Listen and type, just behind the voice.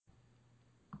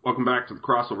Welcome back to the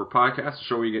Crossover Podcast, the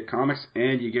show where you get comics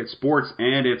and you get sports,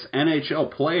 and it's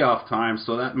NHL playoff time,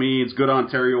 so that means good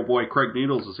Ontario boy Craig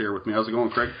Needles is here with me. How's it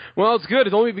going, Craig? Well, it's good.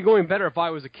 It'd only be going better if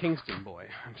I was a Kingston boy.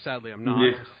 Sadly, I'm not.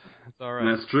 Yeah. It's all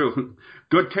right. That's true.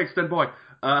 Good Kingston boy.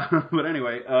 But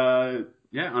anyway,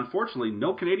 unfortunately,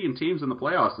 no Canadian teams in the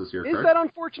playoffs this year, Is Craig. that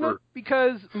unfortunate?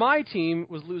 Because my team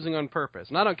was losing on purpose,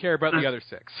 and I don't care about the other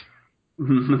six.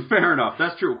 Fair enough.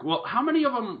 That's true. Well, how many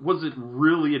of them was it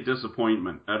really a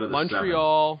disappointment out of the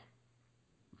Montreal,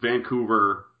 7?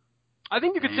 Vancouver. I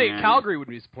think you could say Calgary would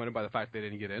be disappointed by the fact they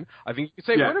didn't get in. I think you could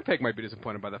say Winnipeg might be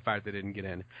disappointed by the fact they didn't get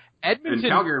in. Edmonton,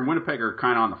 and Calgary and Winnipeg are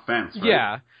kind of on the fence, right?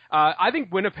 Yeah. I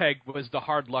think Winnipeg was the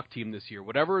hard luck team this year.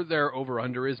 Whatever their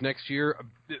over-under is next year,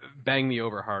 bang the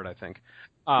over hard, I think.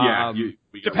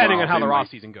 Depending on how their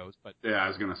off-season goes. But yeah, I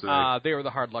was going to say. They were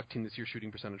the hard luck team this year,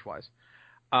 shooting percentage-wise.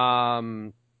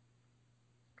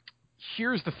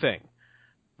 Here's the thing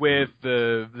with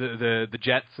the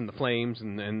Jets and the Flames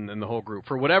and the whole group.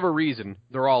 For whatever reason,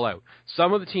 they're all out.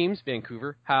 Some of the teams,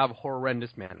 Vancouver, have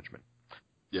horrendous management.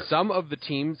 Yes. Some of the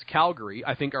teams, Calgary,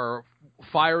 I think are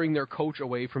firing their coach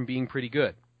away from being pretty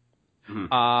good.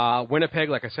 Mm-hmm. Winnipeg,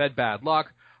 like I said, bad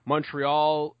luck.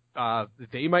 Montreal,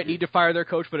 they might need to fire their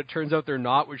coach, but it turns out they're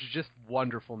not, which is just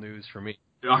wonderful news for me.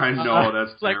 I know,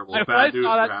 that's terrible. Bad news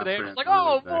saw that today, I was like,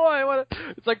 oh boy,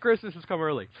 it's like Christmas has come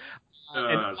early.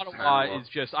 And Ottawa is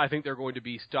just, I think they're going to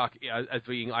be stuck as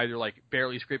being either like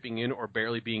barely scraping in or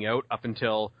barely being out up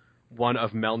until one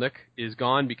of Melnyk is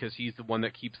gone because he's the one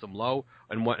that keeps them low,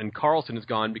 and Carlson is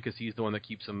gone because he's the one that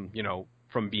keeps them,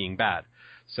 from being bad.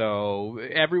 So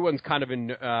everyone's kind of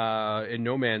in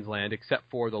no man's land except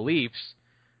for the Leafs,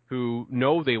 who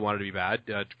know they wanted to be bad,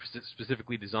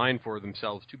 specifically designed for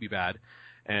themselves to be bad.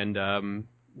 And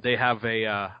they have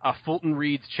a Fulton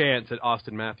Reed's chance at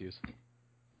Austin Matthews.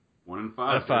 1 in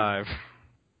 5.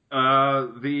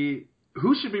 5.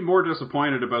 Who should be more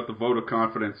disappointed about the vote of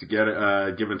confidence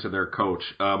given to their coach?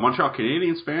 Montreal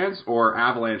Canadiens fans or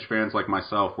Avalanche fans like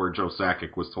myself, where Joe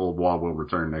Sakic was told Waugh will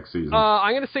return next season?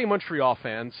 I'm going to say Montreal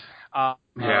fans.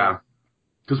 Yeah.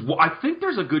 Because I think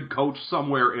there's a good coach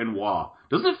somewhere in Waugh.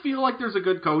 Doesn't it feel like there's a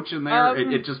good coach in there?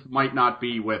 It just might not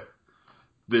be with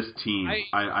this team.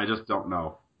 I just don't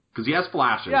know. Because he has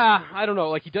flashes. Yeah, I don't know.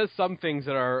 Like, he does some things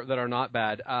that are not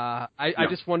bad. I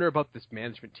just wonder about this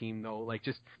management team, though. Like,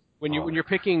 just when you're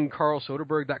picking Carl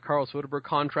Soderberg, that Carl Soderberg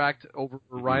contract over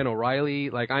Ryan O'Reilly,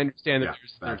 like, I understand that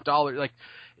there's dollars. Like,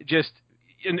 just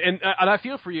and I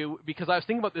feel for you because I was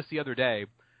thinking about this the other day.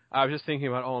 I was just thinking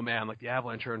about, oh man, like the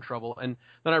Avalanche are in trouble. And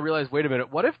then I realized, wait a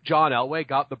minute, what if John Elway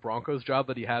got the Broncos job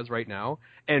that he has right now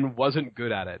and wasn't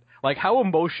good at it? Like, how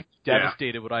emotionally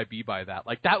devastated would I be by that?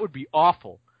 Like, that would be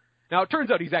awful. Now, it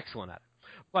turns out he's excellent at it.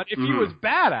 But if he was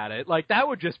bad at it, like, that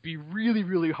would just be really,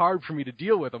 really hard for me to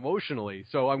deal with emotionally.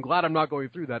 So I'm glad I'm not going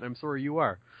through that. I'm sorry you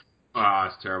are.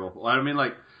 It's terrible. Well, I mean,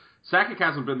 like, Sakic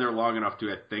hasn't been there long enough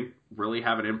to, I think, really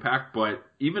have an impact. But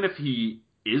even if he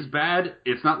is bad,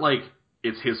 it's not like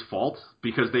it's his fault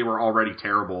because they were already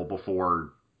terrible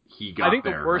before he got there. I think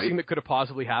the worst thing that could have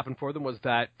possibly happened for them was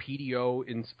that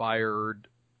PDO-inspired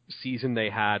season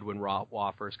they had when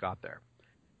Waugh first got there.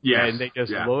 Yes. And they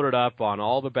just loaded up on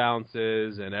all the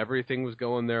bounces and everything was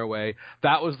going their way.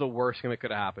 That was the worst thing that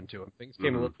could have happened to them. Things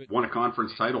came a little bit... Won a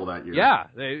conference title that year. Yeah,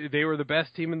 they were the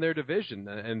best team in their division,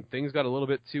 and things got a little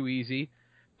bit too easy,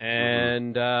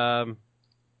 and that's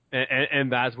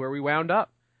where we wound up.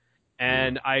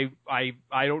 And I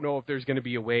don't know if there's going to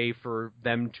be a way for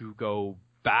them to go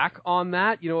back on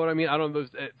that. You know what I mean? I don't know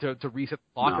to reset the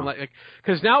clock and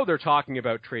because now they're talking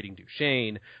about trading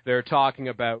Duchesne. They're talking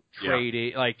about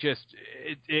trading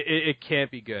it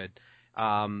can't be good.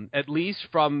 At least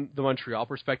from the Montreal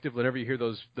perspective, whenever you hear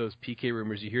those PK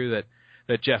rumors, you hear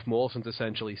that Jeff Molson's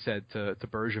essentially said to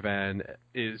Bergevin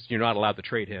is you're not allowed to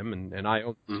trade him, and I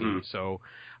own the team. So.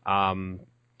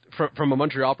 From a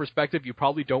Montreal perspective, you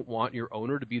probably don't want your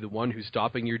owner to be the one who's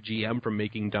stopping your GM from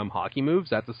making dumb hockey moves.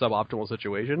 That's a suboptimal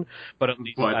situation. But at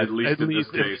least in this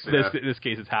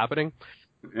case, it's happening.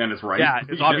 And it's right. Yeah,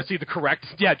 it's obviously the correct.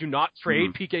 Yeah, do not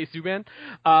trade PK Subban.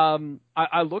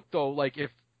 I look though, like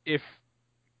if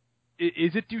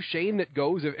is it Duchesne that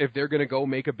goes if they're going to go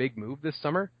make a big move this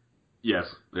summer? Yes,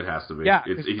 it has to be. Yeah,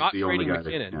 he's not the only guy.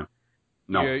 McKinnon. Yeah.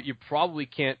 No, you probably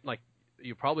can't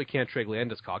trade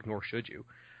Landeskog, nor should you.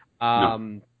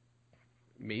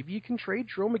 Maybe you can trade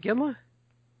Jarome Iginla?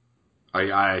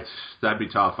 That'd be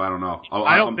tough. I don't know.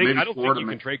 I don't think you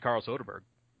can trade Carl Soderberg.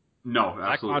 No,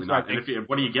 absolutely not. And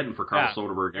what are you getting for Carl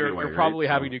Soderberg anyway? You're probably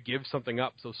having to give something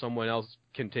up so someone else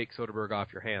can take Soderberg off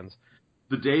your hands.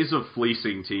 The days of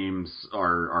fleecing teams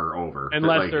are over.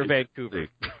 Unless they're Vancouver.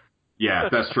 Yeah,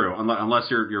 that's true. Unless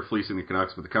you're fleecing the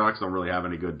Canucks, but the Canucks don't really have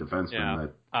any good defensemen Yeah.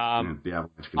 that the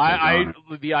Avalanche can take on.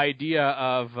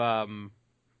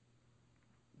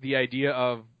 The idea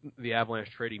of the Avalanche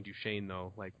trading Duchesne,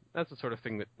 though, like that's the sort of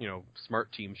thing that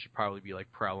smart teams should probably be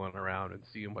like prowling around and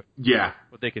seeing what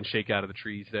they can shake out of the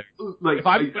trees there. Like, if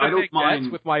I'm I don't mind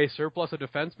bets with my surplus of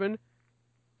defensemen,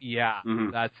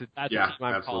 that's a team I'm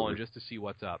absolutely calling just to see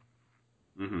what's up.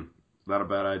 Mm-hmm. It's not a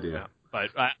bad idea.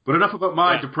 Yeah, but enough about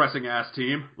my depressing ass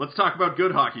team. Let's talk about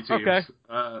good hockey teams. Okay.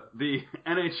 The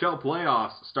NHL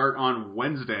playoffs start on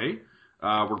Wednesday.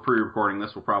 We're pre-recording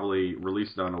this. We'll probably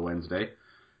release it on a Wednesday.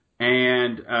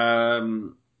 And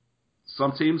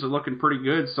some teams are looking pretty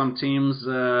good. Some teams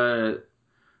are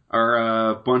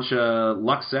a bunch of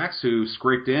luck sacks who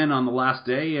scraped in on the last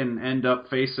day and end up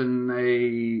facing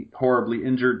a horribly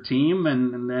injured team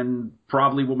and then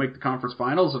probably will make the conference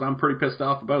finals. And I'm pretty pissed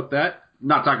off about that.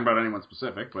 Not talking about anyone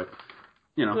specific, but,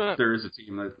 there is a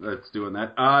team that's doing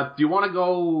that. Do you want to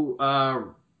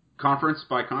go conference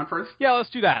by conference? Yeah,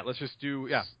 let's do that. Let's just do,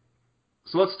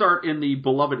 So let's start in the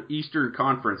beloved Eastern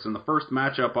Conference. And the first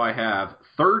matchup I have,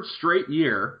 third straight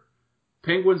year,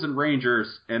 Penguins and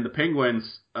Rangers. And the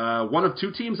Penguins, one of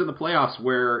two teams in the playoffs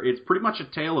where it's pretty much a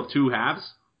tale of two halves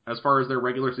as far as their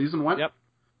regular season went. Yep.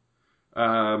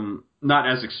 Not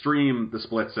as extreme the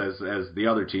splits as the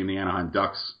other team, the Anaheim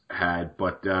Ducks, had.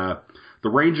 But the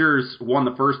Rangers won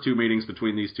the first two meetings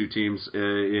between these two teams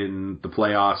in the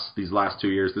playoffs these last 2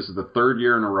 years. This is the third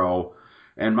year in a row.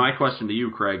 And my question to you,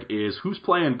 Craig, is who's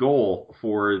playing goal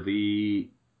for the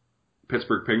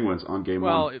Pittsburgh Penguins on game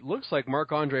one? Well, it looks like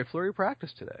Marc-Andre Fleury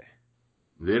practiced today.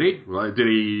 Did he? Well, did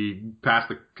he pass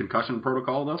the concussion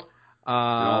protocol, though?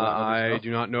 I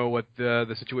do not know what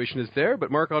the situation is there,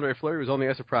 but Marc-Andre Fleury was on the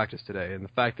ice of practice today, and the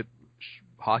fact that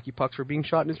hockey pucks were being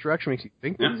shot in his direction makes you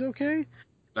think that he's okay.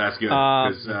 That's good,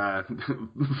 because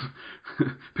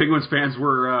Penguins fans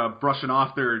were brushing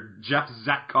off their Jeff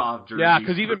Zatkov jerseys. Yeah,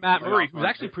 because even Matt Murray, who's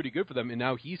actually pretty good for them, and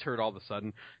now he's hurt all of a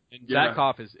sudden, and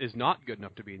Zatkov is not good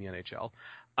enough to be in the NHL.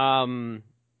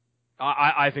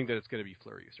 I think that it's going to be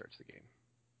Fleury who starts the game.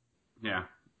 Yeah,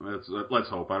 let's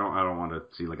hope. I don't want to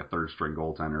see like a third string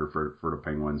goaltender for the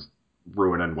Penguins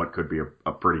ruining what could be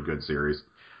a pretty good series.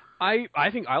 I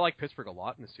think I like Pittsburgh a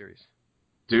lot in this series.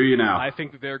 Do you now? I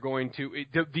think that they're going to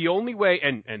the only way,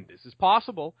 and this is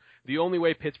possible, the only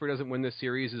way Pittsburgh doesn't win this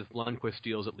series is if Lundqvist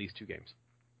steals at least 2 games.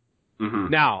 Mm-hmm.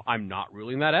 Now, I'm not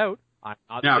ruling that out. I'm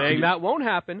not saying that won't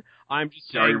happen. I'm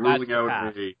just saying Are you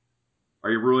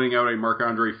ruling out a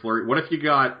Marc-Andre Fleury? What if you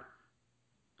got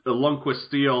a Lundqvist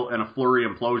steal and a Fleury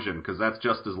implosion? Because that's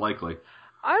just as likely.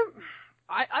 I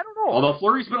don't know. Although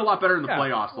Fleury's been a lot better in the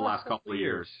playoffs the last couple of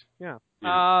years. Yeah.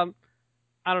 Yeah.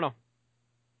 I don't know.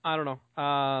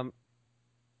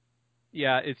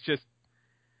 It's just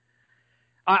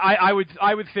I would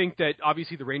think that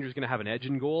obviously the Rangers are going to have an edge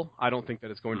in goal. I don't think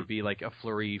that it's going to be like a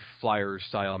Fleury Flyers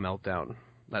style meltdown.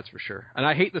 That's for sure. And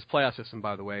I hate this playoff system,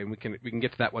 by the way. And we can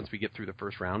get to that once we get through the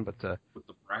first round. But the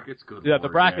brackets, good. Yeah, the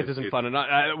brackets isn't fun, and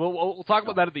we'll talk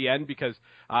about that at the end because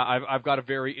I've got a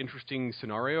very interesting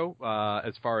scenario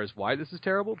as far as why this is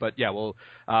terrible. But yeah,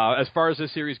 as far as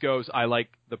this series goes, I like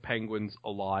the Penguins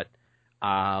a lot.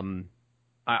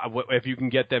 If you can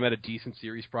get them at a decent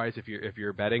series price, if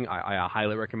you're betting, I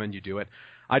highly recommend you do it.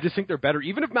 I just think they're better,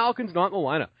 even if Malkin's not in the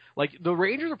lineup. Like the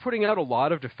Rangers are putting out a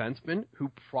lot of defensemen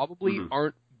who probably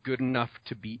aren't good enough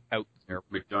to be out there.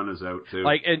 McDonough is out too.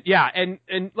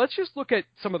 And let's just look at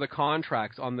some of the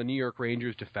contracts on the New York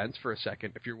Rangers defense for a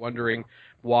second. If you're wondering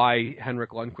why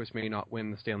Henrik Lundqvist may not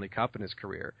win the Stanley Cup in his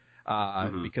career,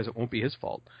 because it won't be his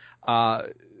fault.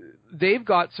 They've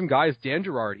got some guys, Dan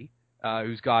Girardi,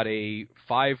 who's got a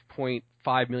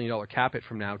 $5.5 million cap hit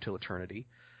from now till eternity.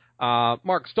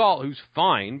 Mark Stahl, who's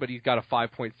fine, but he's got a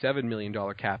 $5.7 million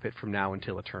cap hit from now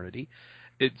until eternity.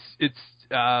 It's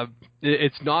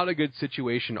not a good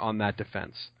situation on that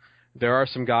defense. There are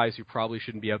some guys who probably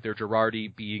shouldn't be out there.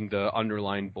 Girardi being the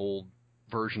underlined bold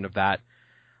version of that.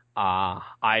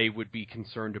 I would be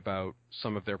concerned about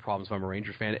some of their problems if I'm a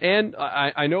Rangers fan. And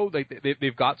I know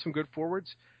they've got some good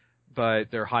forwards,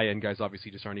 but their high-end guys obviously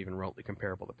just aren't even remotely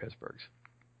comparable to Pittsburgh's.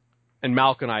 And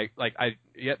Malkin, they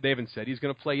haven't said he's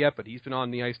going to play yet, but he's been on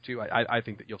the ice too. I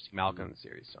think that you'll see Malkin in the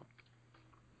series. So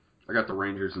I got the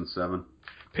Rangers in 7.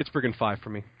 Pittsburgh in 5 for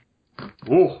me.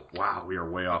 Oh, wow, we are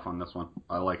way off on this one.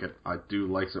 I like it. I do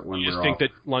like it when we're off. You just think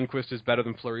that Lundqvist is better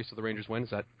than Fleury, so the Rangers win?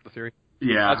 Is that the theory?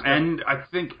 Yeah, and I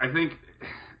think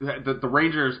that the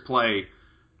Rangers play.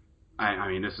 I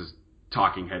mean, this is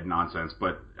talking head nonsense,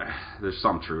 but there's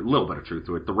some truth, a little bit of truth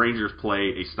to it. The Rangers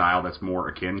play a style that's more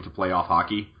akin to playoff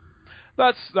hockey.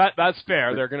 That's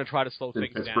fair. They're going to try to slow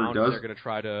things down. Does. They're going to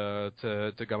try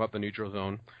to gum up the neutral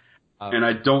zone. And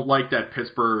I don't like that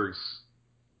Pittsburgh's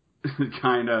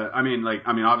kind of. I mean,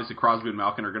 obviously Crosby and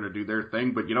Malkin are going to do their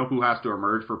thing, but you know who has to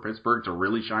emerge for Pittsburgh to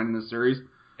really shine in this series?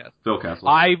 Yes. Phil Kessel.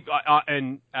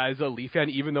 And as a Leaf fan,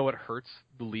 even though it hurts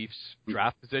the Leafs'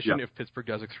 draft position if Pittsburgh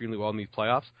does extremely well in these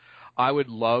playoffs, I would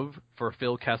love for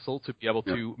Phil Kessel to be able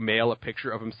to mail a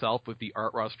picture of himself with the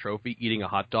Art Ross trophy eating a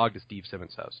hot dog to Steve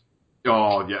Simmons' house.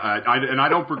 Oh yeah, I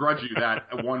don't begrudge you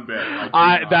that one bit.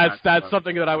 That's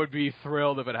something that I would be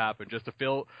thrilled if it happened. Just a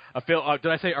Phil. Did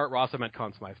I say Art Ross? I meant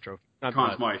Conn Smythe trophy.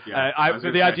 Conn Smythe, yeah.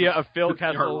 The idea of Phil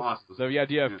Kessel. The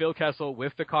idea of Phil Kessel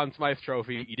with the Conn Smythe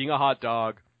trophy eating a hot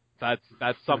dog. That's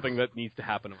something that needs to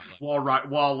happen in my life.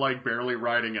 While like barely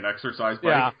riding an exercise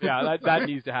bike. Yeah, that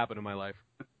needs to happen in my life.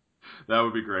 That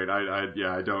would be great. I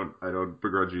don't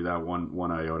begrudge you that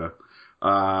one iota.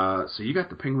 So you got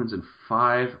the Penguins in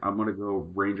 5. I'm going to go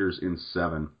Rangers in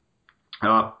 7.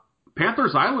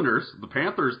 Panthers Islanders. The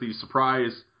Panthers, the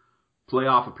surprise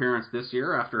playoff appearance this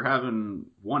year after having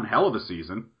one hell of a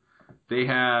season. They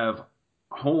have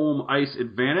home ice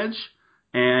advantage.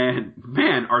 And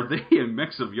man, are they a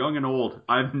mix of young and old?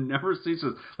 I've never seen this.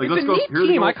 Like, it's a neat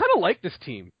team. I kind of like this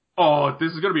team. Oh,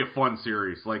 this is going to be a fun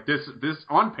series. Like this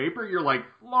on paper, you're like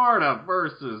Florida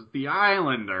versus the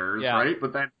Islanders, right?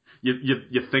 But then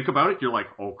you think about it, you're like,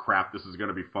 oh crap, this is going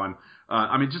to be fun.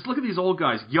 I mean, just look at these old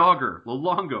guys: Jágr,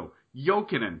 Luongo,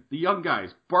 Jokinen, the young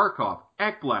guys: Barkov,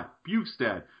 Ekblad,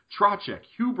 Bukestad, Trocheck,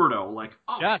 Huberdeau. Like,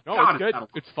 it's good.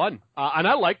 It's fun, and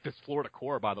I like this Florida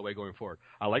core, by the way, going forward.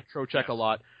 I like Trocheck a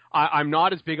lot. I'm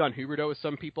not as big on Huberdeau as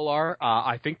some people are.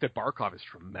 I think that Barkov is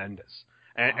tremendous.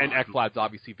 And Ekblad's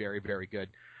obviously very, very good.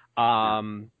 So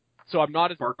I'm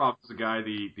not as... Barkov is the guy,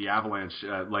 the Avalanche,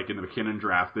 like in the McKinnon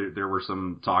draft, there were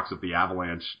some talks of the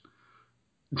Avalanche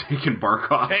taking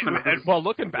Barkov. Well,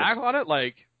 looking back on it,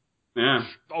 like... Yeah.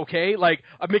 Okay, like,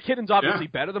 McKinnon's obviously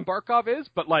better than Barkov is,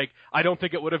 but, like, I don't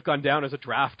think it would have gone down as a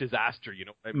draft disaster, you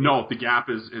know what I mean? No, the gap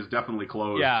is definitely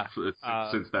closed since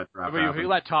that draft happened. If you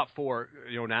let top 4,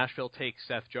 Nashville takes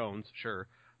Seth Jones, sure.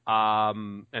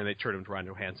 And they turned him to Ryan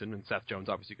Johansson, and Seth Jones,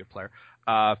 obviously a good player.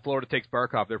 Florida takes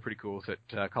Barkov, they're pretty cool with it.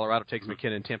 Colorado takes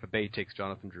McKinnon, Tampa Bay takes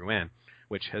Jonathan Drouin,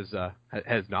 which has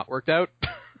not worked out.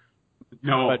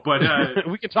 No, but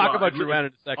we can talk about Drouin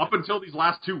in a second. Up until these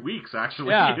last 2 weeks,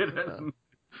 actually. Yeah. We'll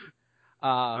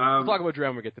talk about Drouin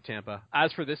when we get to Tampa.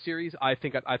 As for this series, I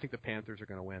think the Panthers are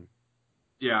going to win.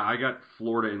 Yeah, I got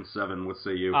Florida in 7. What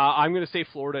say you? I'm going to say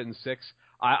Florida in 6.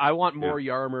 I want more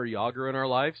Jaromir Jágr in our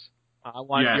lives. I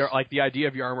want the idea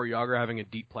of Jaromir Jágr having a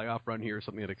deep playoff run here is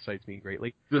something that excites me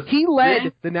greatly. He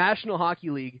led the National Hockey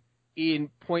League in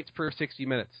points per 60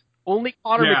 minutes. Only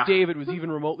Connor McDavid was even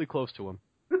remotely close to him.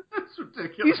 That's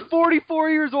ridiculous. He's 44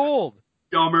 years old.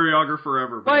 Jaromir Jágr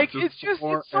forever, man. Like, it's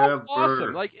so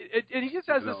awesome. Like, and he just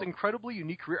has this incredibly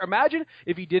unique career. Imagine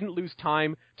if he didn't lose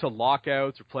time to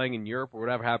lockouts or playing in Europe or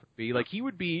whatever happened to be. Like, he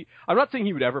would be. I'm not saying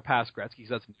he would ever pass Gretzky. Because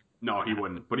that's no, he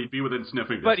wouldn't. But he'd be within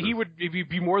sniffing distance. But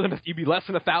he'd be less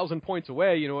than 1,000 points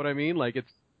away. You know what I mean? Like,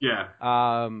 it's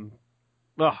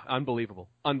unbelievable.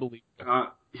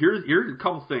 Here's a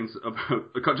couple things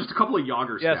about just a couple of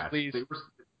Jágr stats. Yes, please.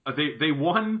 They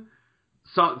won.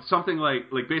 Something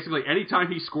like basically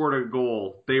anytime he scored a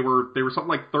goal, they were something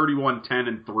like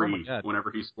 31-10-3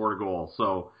 whenever he scored a goal.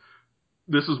 So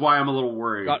this is why I'm a little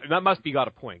worried. That must be got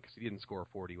a point because he didn't score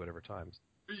 40 whatever times.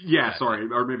 Yeah, sorry,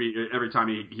 or maybe every time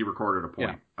he recorded a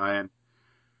point. Yeah. And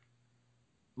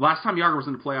last time Jágr was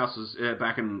in the playoffs was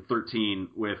back in 2013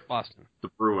 with Boston, the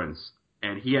Bruins,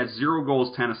 and he had 0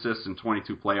 goals, 10 assists in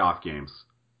 22 playoff games.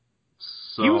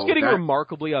 So he was getting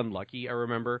remarkably unlucky, I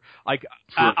remember.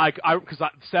 Because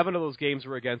 7 of those games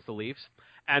were against the Leafs,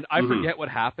 and I forget what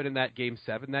happened in that Game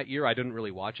 7 that year. I didn't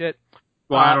really watch it.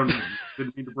 Well,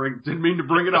 didn't mean to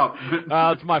bring it up.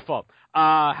 It's my fault.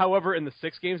 However, in the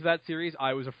 6 games of that series,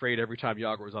 I was afraid every time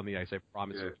Jágr was on the ice. I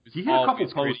promise you. He had a couple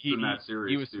posts in that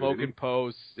series. He was smoking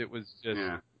posts. It was just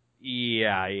He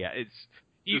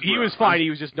was fine. He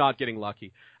was just not getting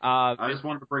lucky. I just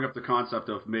wanted to bring up the concept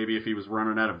of maybe if he was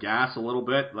running out of gas a little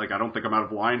bit. Like, I don't think I'm out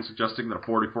of line suggesting that a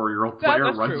 44-year-old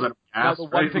player runs out of gas. Now, the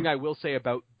one thing I will say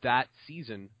about that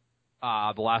season,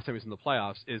 the last time he was in the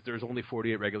playoffs, is there's only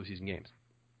 48 regular season games.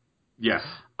 Yes.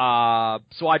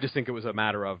 So I just think it was a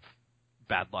matter of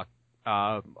bad luck.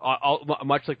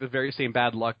 Much like the very same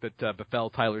bad luck that befell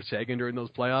Tyler Seguin during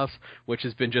those playoffs, which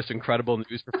has been just incredible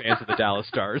news for fans of the Dallas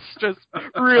Stars. Just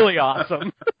really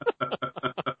awesome.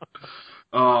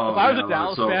 If I was a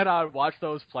Dallas fan, I would watch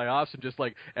those playoffs and just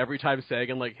like every time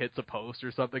Seguin like hits a post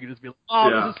or something, and just be like, "Oh,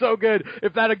 this is so good!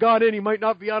 If that had gone in, he might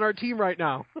not be on our team right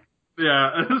now."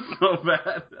 Yeah, it's so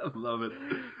bad. I love it.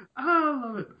 I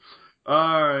love it.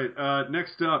 All right,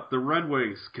 next up, the Red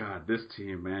Wings. God, this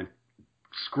team, man.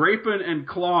 Scraping and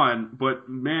clawing, but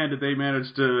man, did they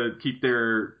manage to keep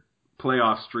their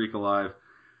playoff streak alive.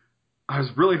 I was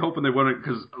really hoping they wouldn't,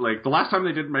 because like the last time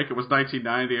they didn't make it was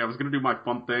 1990. I was going to do my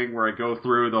fun thing where I go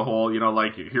through the whole,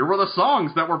 like, here were the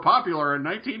songs that were popular in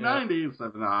 1990. Yeah.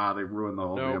 So, they ruined the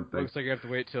whole damn thing. Looks like you have to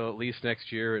wait till at least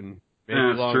next year and maybe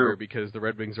longer, true. Because the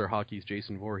Red Wings are hockey's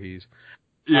Jason Voorhees.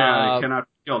 Yeah, they cannot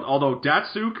be killed.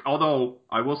 Although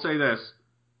I will say this,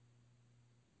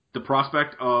 the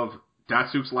prospect of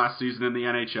Datsuk's last season in the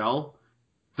NHL,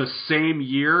 the same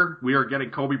year we are getting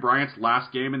Kobe Bryant's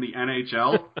last game in the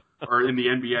NHL or in the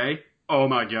NBA. Oh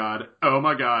my God,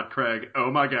 Craig. Oh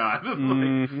my God.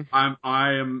 Mm-hmm. Like,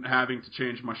 I am having to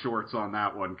change my shorts on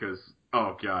that one because,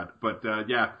 oh God. But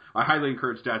yeah, I highly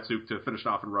encourage Datsuk to finish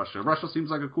off in Russia. Russia seems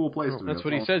like a cool place to me. That's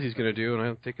what he says he's going to do, and I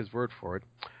don't take his word for it.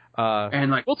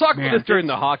 And we'll talk about this during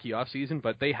the hockey off season,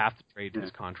 but they have to trade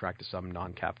his contract to some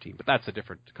non-cap team. But that's a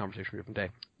different conversation for a different day.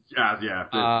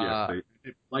 Yeah.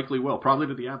 They likely will. Probably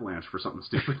to the Avalanche for something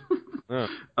stupid.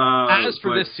 As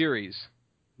for this series,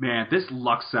 man, this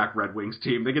Luxac Red Wings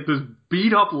team, they get this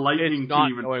beat-up Lightning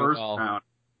team in first round.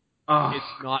 Oh,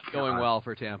 it's not going well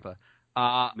for Tampa.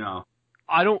 No.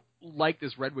 I don't like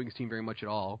this Red Wings team very much at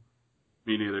all.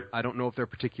 Me neither. I don't know if they're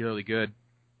particularly good.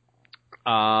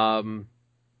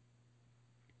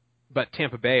 But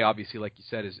Tampa Bay, obviously, like you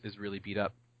said, is really beat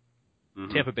up.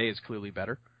 Mm-hmm. Tampa Bay is clearly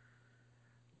better.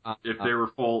 If they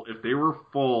were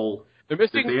full, they're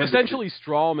missing essentially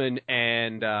Strawman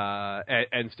and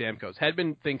Stamkos.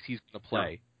 Hedman thinks he's going to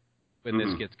play when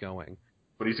this gets going,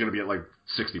 but he's going to be at like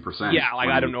 60%. Yeah,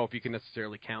 I don't know if you can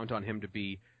necessarily count on him to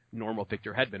be normal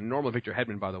Victor Hedman. Normal Victor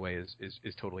Hedman, by the way, is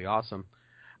totally awesome.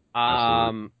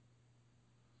 Absolutely.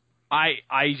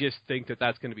 I just think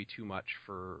that's going to be too much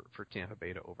for Tampa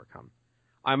Bay to overcome.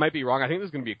 I might be wrong. I think this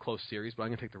is going to be a close series, but I'm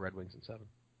going to take the Red Wings in 7.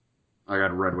 I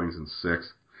got Red Wings in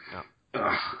 6. Yeah.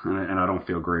 And I don't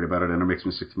feel great about it, and it makes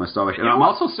me sick to my stomach. And I'm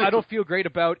also sick. I don't feel great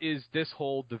about is this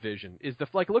whole division.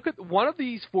 Look at one of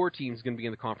these 4 teams going to be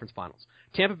in the conference finals: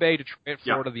 Tampa Bay, Detroit,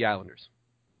 Florida, the Islanders.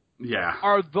 Yeah.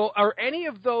 Are any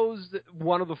of those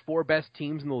one of the 4 best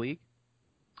teams in the league?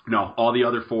 No, all the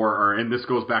other 4 are, and this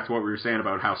goes back to what we were saying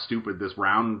about how stupid this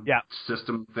round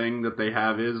system thing that they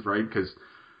have is, right? Because,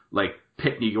 like,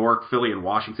 Pitt, New York, Philly, and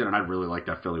Washington, and I really like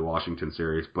that Philly-Washington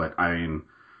series, but, I mean,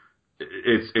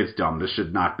 it's dumb. This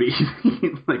should not be.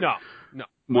 No.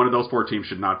 One of those 4 teams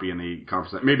should not be in the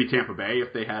conference. Maybe Tampa Bay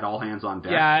if they had all hands on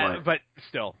deck. Yeah, but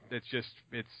still,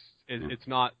 it's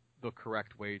not the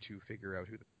correct way to figure out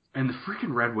who. And the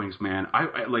freaking Red Wings, man. I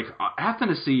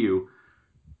Athanasiou,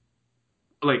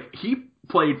 like, he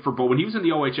played for both. When he was in the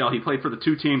OHL, he played for the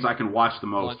 2 teams I can watch the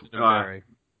most.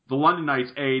 The London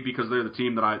Knights, because they're the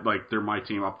team that I like. They're my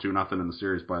team, up 2-0 in the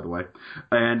series, by the way.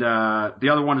 And the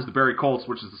other one is the Barrie Colts,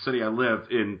 which is the city I live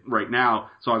in right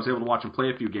now. So I was able to watch him play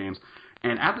a few games.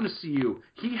 And Athanasiou,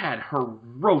 he had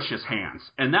ferocious hands,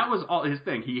 and that was all his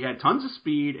thing. He had tons of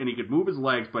speed, and he could move his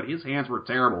legs, but his hands were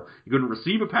terrible. He couldn't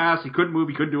receive a pass. He couldn't move.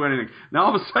 He couldn't do anything. Now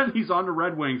all of a sudden, he's on the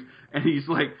Red Wings, and he's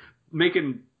like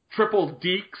making triple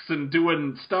dekes and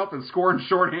doing stuff and scoring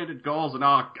shorthanded goals, and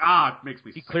it makes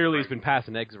me sick. He clearly has been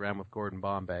passing eggs around with Gordon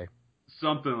Bombay.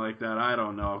 Something like that. I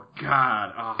don't know.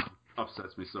 God,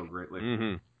 upsets me so greatly.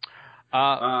 Mm-hmm.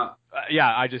 I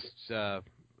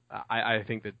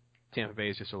think that Tampa Bay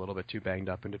is just a little bit too banged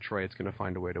up, and Detroit's going to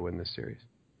find a way to win this series.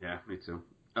 Yeah, me too.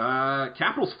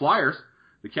 Capitals Flyers.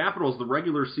 The Capitals, the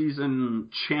regular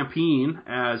season champion,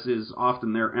 as is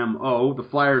often their MO. The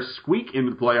Flyers squeak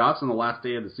into the playoffs on the last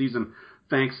day of the season,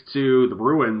 thanks to the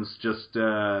Bruins just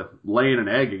laying an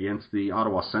egg against the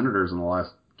Ottawa Senators in the last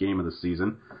game of the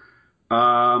season.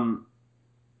 I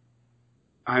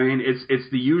mean,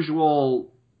 it's the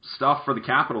usual stuff for the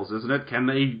Capitals, isn't it? Can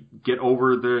they get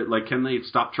over can they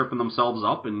stop tripping themselves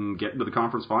up and get into the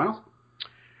conference finals?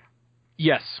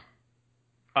 Yes.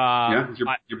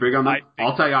 You're big on that?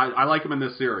 I'll tell you, I like them in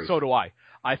this series. So do I.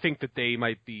 I think that they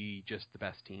might be just the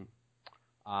best team.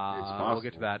 It's possible. We'll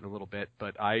get to that in a little bit,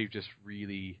 but I just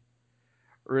really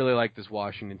like this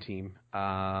Washington team.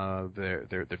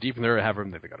 They're deep in there.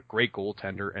 They've got a great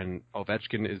goaltender, and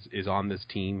Ovechkin is on this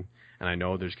team. And I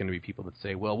know there's going to be people that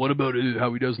say, "Well, what about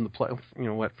how he does in the play?" You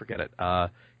know what? Forget it.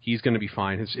 He's going to be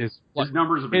fine. His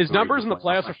numbers in the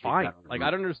playoffs are fine. Like,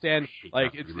 I don't understand.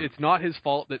 Like, it's not his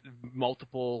fault that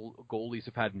multiple goalies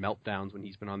have had meltdowns when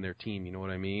he's been on their team. You know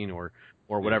what I mean? Or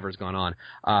whatever's gone on.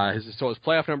 His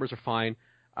playoff numbers are fine.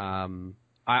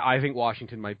 I think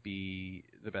Washington might be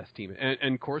the best team.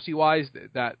 And Corsi-wise,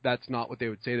 that's not what they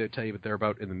would say. They'd tell you that they're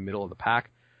about in the middle of the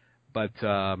pack. but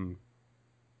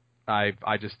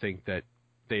I just think that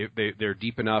they're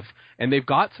deep enough, and they've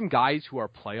got some guys who are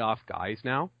playoff guys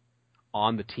now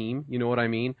on the team. You know what I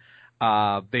mean?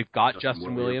 They've got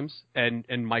Justin Williams and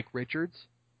Mike Richards.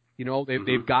 You know,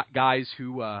 they've got guys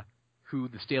who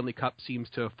the Stanley Cup seems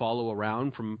to follow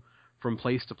around from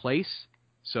place to place.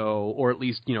 So, or at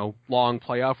least, you know, long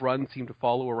playoff runs seem to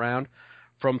follow around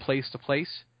from place to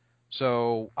place.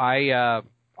 So I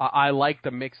like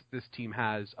the mix that this team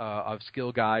has of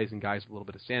skill guys and guys with a little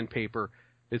bit of sandpaper.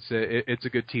 It's a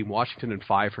good team. Washington in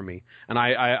 5 for me, and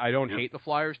I don't hate the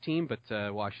Flyers team, but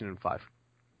Washington in 5.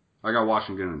 I got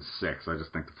Washington in 6. I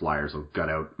just think the Flyers will gut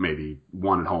out maybe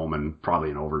one at home and probably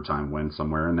an overtime win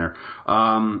somewhere in there.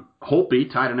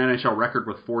 Holtby tied an NHL record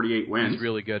with 48 wins. He's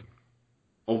really good.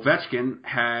 Ovechkin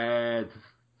had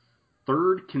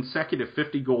 3rd consecutive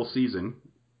 50-goal season,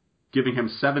 giving him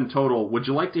 7 total. Would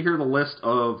you like to hear the list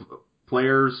of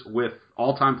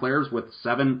all-time players with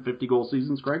 7 50-goal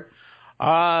seasons, Craig?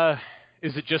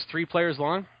 Is it just 3 players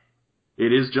long?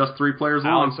 It is just 3 players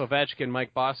long. Alex Ovechkin,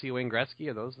 Mike Bossy, Wayne Gretzky.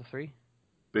 Are those the 3?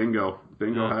 Bingo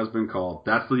has been called.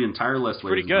 That's the entire list.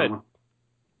 Pretty good.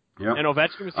 Yep. And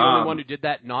Ovechkin was the only one who did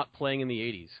that not playing in the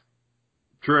 80s.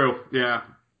 True. Yeah.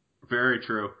 Very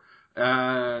true.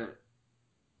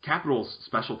 Capitals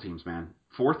special teams, man.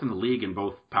 4th in the league in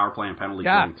both power play and penalty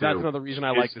killing, too. That's another reason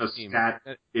I like this team.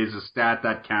 Is a stat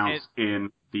that counts in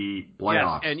the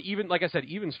playoffs. Yes, and even, like I said,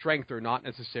 even strength, they're not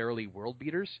necessarily world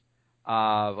beaters.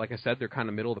 Like I said, they're kind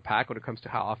of middle of the pack when it comes to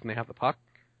how often they have the puck.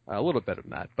 A little better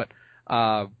than that. But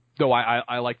though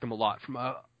I like them a lot from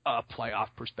a playoff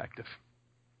perspective.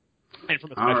 And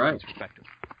from a special teams perspective.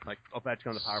 Like, Ovechkin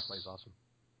on the power play is awesome.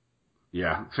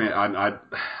 Yeah,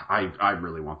 I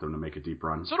really want them to make a deep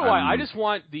run. So do I. I just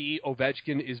want the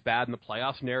Ovechkin is bad in the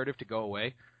playoffs narrative to go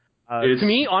away. To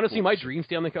me, honestly, my dream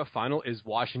Stanley Cup final is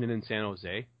Washington and San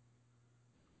Jose.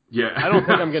 Yeah. I don't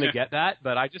think I'm going to get that,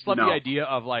 but I just love the idea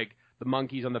of, like, the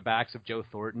monkeys on the backs of Joe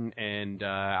Thornton and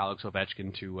Alex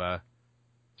Ovechkin to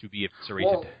be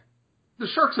eviscerated. Well, the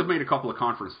Sharks have made a couple of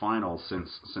conference finals since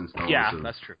those. Yeah,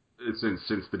 that's true.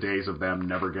 Since the days of them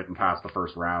never getting past the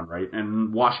first round, right?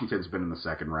 And Washington's been in the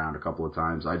second round a couple of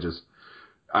times. To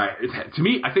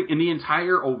me, I think in the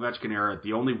entire Ovechkin era,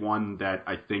 the only one that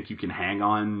I think you can hang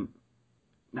on,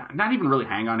 not even really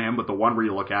hang on him, but the one where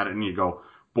you look at it and you go,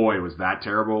 boy, was that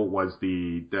terrible, was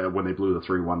the when they blew the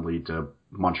 3-1 lead to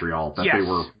Montreal. That they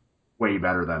were way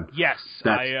better than. Yes,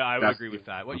 I would agree with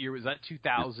that. What year was that?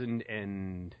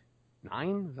 2009?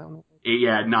 Is that one?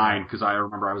 Yeah, 9, because I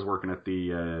remember I was working at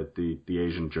the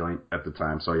Asian joint at the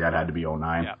time, so it had to be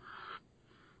 09. Yeah.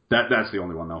 That's the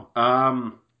only one, though.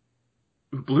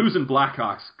 Blues and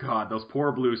Blackhawks. God, those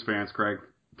poor Blues fans, Craig.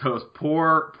 Those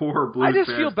poor Blues fans. I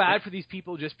just feel bad for these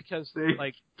people just because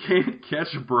they can't catch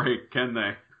a break, can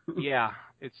they? Yeah.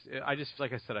 I just,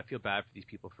 like I said, I feel bad for these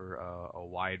people for a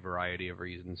wide variety of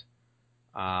reasons.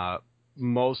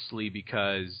 Mostly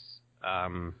because...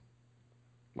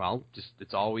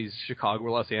 it's always Chicago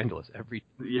or Los Angeles every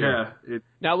year.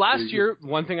 Now, last year,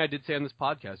 one thing I did say on this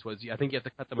podcast was I think you have to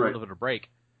cut them a little bit of a break.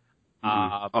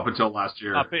 Up until last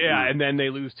year. And then they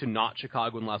lose to not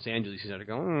Chicago and Los Angeles. You start to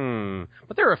go,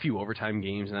 But there were a few overtime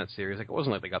games in that series. Like, it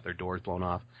wasn't like they got their doors blown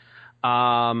off.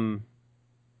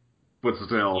 But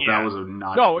still, that was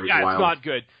not wild. It's not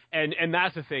good. And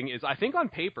that's the thing is, I think on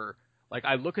paper, like,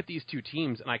 I look at these two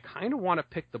teams, and I kind of want to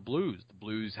pick the Blues. The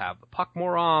Blues have the puck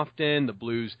more often. The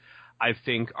Blues, I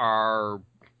think, are...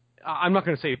 I'm not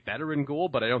going to say better in goal,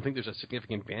 but I don't think there's a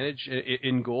significant advantage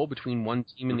in goal between one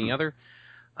team and the other.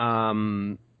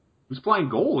 Who's playing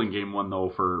goal in Game 1,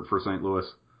 though, for St. Louis?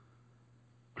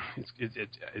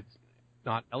 It's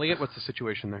not Elliott. What's the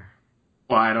situation there?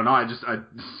 Well, I don't know.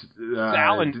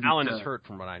 Allen is hurt,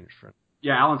 from what I understand.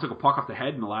 Yeah, Allen took a puck off the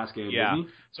head in the last game, didn't he?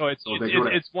 So it's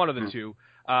one of the two.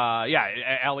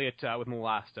 Elliott, within the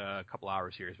last couple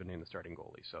hours here, has been named the starting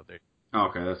goalie. So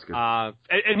okay, that's good.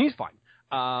 And he's fine.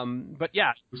 But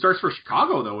yeah. Who starts for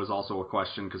Chicago, though, is also a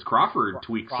question, because Crawford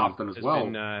tweaked something as well.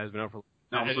 Has been out for...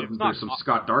 Now, there's some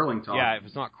Scott Darling talk. Yeah, if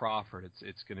it's not Crawford,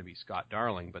 it's going to be Scott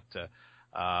Darling. But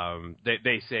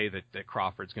they say that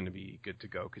Crawford's going to be good to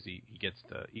go because he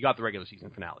got the regular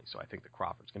season finale. So I think that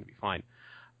Crawford's going to be fine.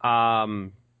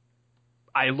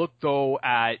 I look, though,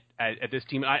 at this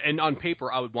team, and on paper,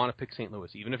 I would want to pick St. Louis.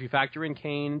 Even if you factor in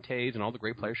Kane and Taves and all the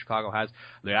great players Chicago has,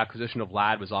 the acquisition of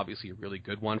Ladd was obviously a really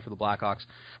good one for the Blackhawks.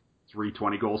 3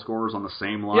 20-goal scorers on the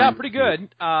same line. Yeah, pretty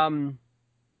good.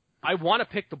 I want to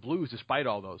pick the Blues despite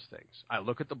all those things. I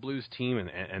look at the Blues team,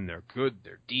 and they're good,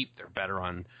 they're deep, they're better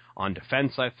on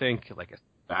defense, I think.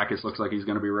 Backes looks like he's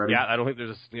going to be ready. Yeah, I don't think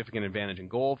there's a significant advantage in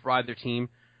goal for either team,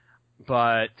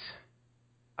 but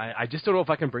I just don't know if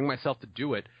I can bring myself to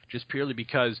do it, just purely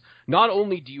because not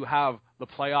only do you have the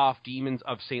playoff demons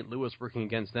of St. Louis working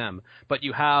against them, but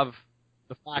you have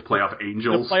the playoff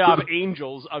angels. The playoff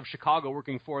angels of Chicago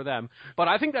working for them. But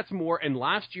I think that's more, and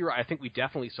last year I think we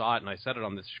definitely saw it, and I said it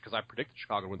on this because I predicted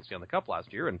Chicago would win the Stanley Cup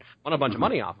last year and won a bunch of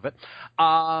money off of it.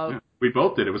 We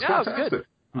both did. It was fantastic. It was good.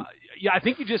 I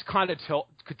think you just kind of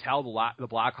could tell the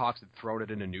Blackhawks had thrown it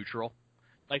into neutral.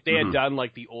 Like they had done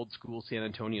like the old school San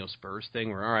Antonio Spurs thing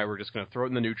where, all right, we're just going to throw it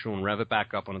in the neutral and rev it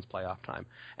back up when it's playoff time.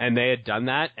 And they had done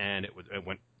that, and it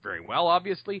went very well,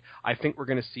 obviously. I think we're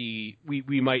going to see,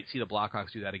 we might see the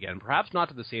Blackhawks do that again. Perhaps not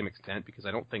to the same extent, because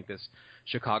I don't think this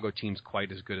Chicago team's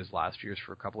quite as good as last year's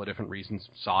for a couple of different reasons.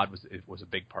 Saad was a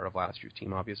big part of last year's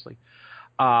team, obviously.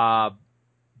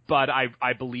 But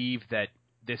I believe that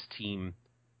this team,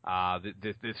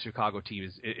 this Chicago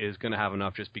team is going to have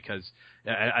enough, just because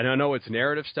I don't know it's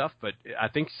narrative stuff, but I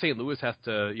think St. Louis has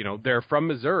to, they're from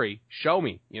Missouri. Show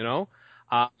me, St.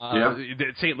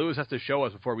 Louis has to show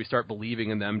us before we start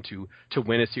believing in them to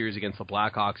win a series against the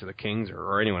Blackhawks or the Kings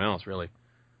or anyone else, really.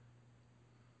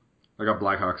 I got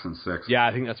Blackhawks in 6. Yeah,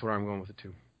 I think that's where I'm going with it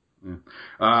too. Yeah.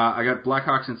 I got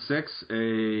Blackhawks in 6,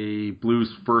 a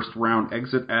Blues first round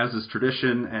exit as is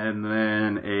tradition, and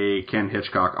then a Ken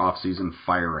Hitchcock offseason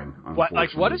firing. What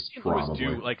does St. Louis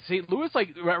do? Like St. Louis,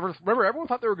 remember everyone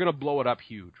thought they were going to blow it up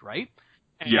huge, right?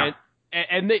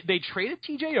 And they traded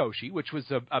TJ Oshie, which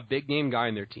was a big name guy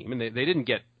in their team, and they didn't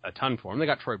get a ton for him. They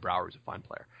got Troy Brouwer, who's a fine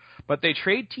player, but they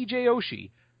trade TJ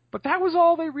Oshie. But that was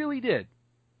all they really did.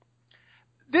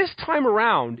 This time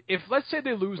around, if let's say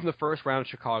they lose in the first round of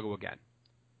Chicago again,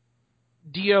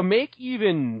 do you make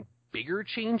even bigger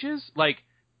changes? Like,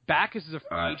 back as a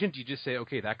free agent, do you just say,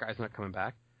 okay, that guy's not coming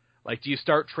back? Like, do you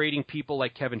start trading people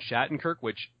like Kevin Shattenkirk,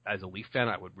 which, as a Leaf fan,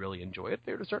 I would really enjoy it if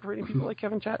they were to start trading people like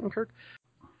Kevin Shattenkirk?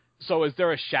 So is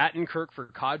there a Shattenkirk for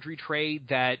Kadri trade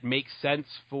that makes sense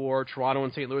for Toronto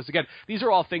and St. Louis? Again, these are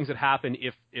all things that happen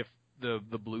if the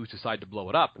Blues decide to blow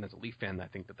it up. And as a Leaf fan, I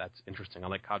think that's interesting. I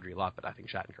like Kadri a lot, but I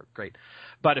think Shattenkirk great.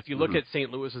 But if you look at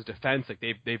St. Louis's defense, like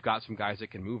they've got some guys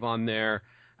that can move on there.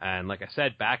 And like I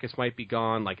said, Backes might be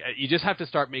gone. Like, you just have to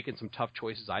start making some tough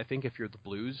choices, I think, if you're the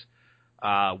Blues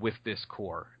with this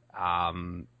core.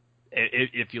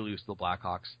 If you lose to the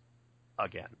Blackhawks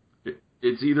again.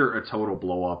 It's either a total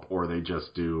blow up or they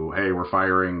just do, hey, we're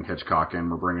firing Hitchcock and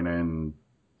we're bringing in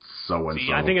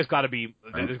so-and-so. I think it's got to be,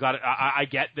 I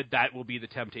get that will be the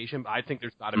temptation, but I think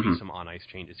there's got to be some on-ice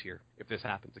changes here if this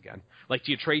happens again. Like,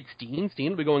 do you trade Steen? Steen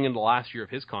will be going into the last year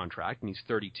of his contract, and he's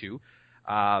 32.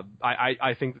 I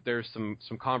think that there's some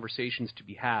conversations to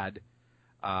be had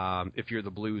if you're the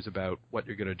Blues about what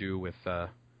you're going to do with this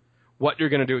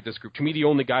group. To me, the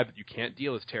only guy that you can't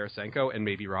deal is Tarasenko and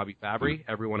maybe Robbie Fabry.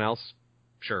 Everyone else,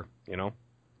 sure,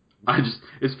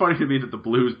 it's funny to me that the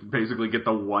Blues basically get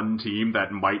the one team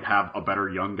that might have a better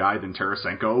young guy than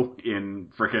Tarasenko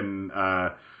in frickin'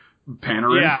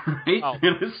 Panarin. Yeah. Right? Oh.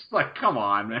 And it's like, come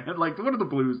on, man. Like, what do the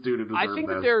Blues do to deserve I think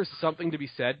that there's something to be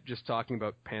said, just talking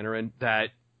about Panarin, that,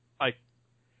 like,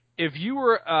 if you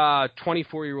were a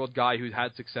 24-year-old guy who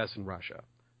had success in Russia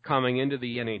coming into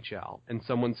the NHL, and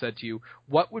someone said to you,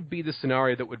 what would be the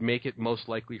scenario that would make it most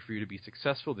likely for you to be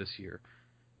successful this year?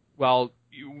 Well,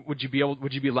 would you be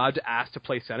allowed to ask to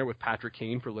play center with Patrick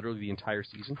Kane for literally the entire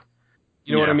season?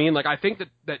 You know what I mean? Like, I think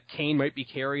that Kane might be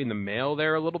carrying the mail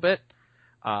there a little bit.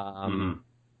 But,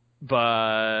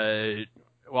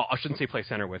 well, I shouldn't say play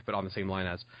center with, but on the same line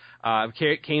as.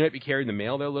 Kane might be carrying the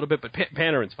mail there a little bit, but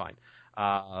Panarin's fine.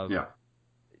 I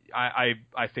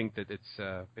think that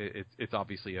it's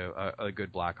obviously a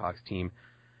good Blackhawks team.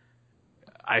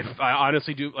 I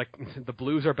honestly do, like, the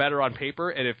Blues are better on paper,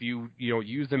 and if you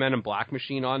use the Men in Black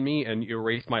machine on me and you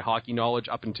erase my hockey knowledge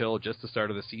up until just the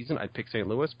start of the season, I'd pick St.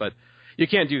 Louis, but you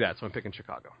can't do that, so I'm picking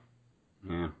Chicago.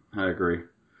 Yeah, I agree.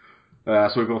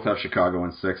 So we both have Chicago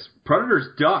in 6. Predators,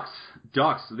 Ducks.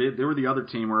 They were the other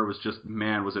team where it was just,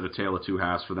 man, was it a tale of two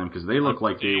halves for them, because they looked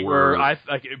like they were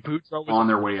Boudreau was on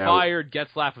their way fired, out.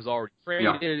 Getzlaf was already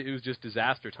traded. Yeah. It was just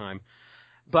disaster time.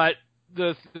 But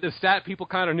the stat people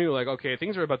kind of knew, like, okay,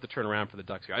 things are about to turn around for the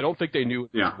Ducks here. I don't think they knew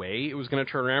which way it was going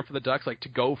to turn around for the Ducks, like to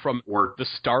go from the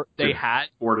start they had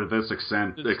or to this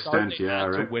extent,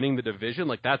 to winning the division.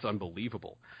 Like, that's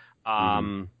unbelievable.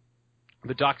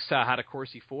 The Ducks had a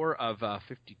Corsi for of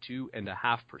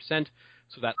 52.5%,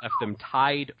 so that left them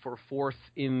tied for 4th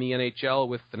in the NHL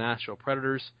with the Nashville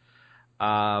Predators.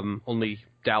 Only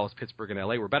Dallas, Pittsburgh, and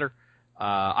LA were better.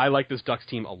 I like this Ducks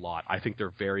team a lot. I think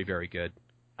they're very, very good.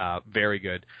 Very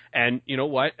good. And you know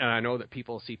what? And I know that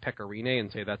people see Pecorine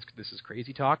and say this is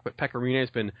crazy talk, but Pecorine has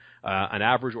been an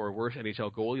average or worse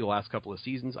NHL goalie the last couple of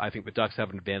seasons. I think the Ducks have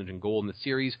an advantage in goal in the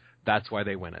series. That's why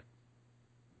they win it.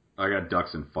 I got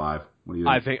Ducks in 5. What do you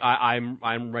think? I think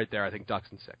I'm right there. I think Ducks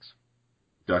in 6.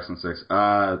 Ducks in 6.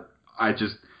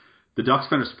 The Ducks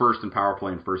finished first in power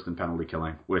play and first in penalty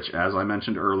killing, which, as I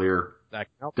mentioned earlier,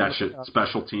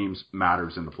 special teams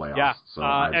matters in the playoffs. Yeah, so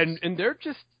and they're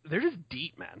just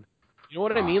deep, man. You know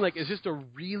what I mean? Like, it's just a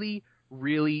really,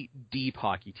 really deep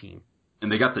hockey team.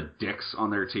 And they got the dicks on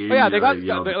their team. Oh, yeah, they got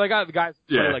the guys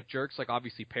who play like jerks. Like,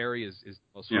 obviously Perry is the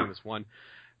most famous one,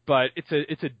 but it's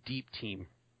a deep team.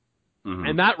 Mm-hmm.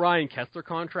 And that Ryan Kessler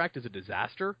contract is a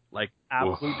disaster, like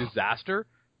absolute disaster.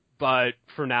 But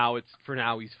for now he's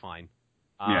fine.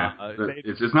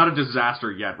 It's not a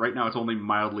disaster yet. Right now, it's only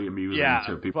mildly amusing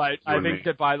to people. But I think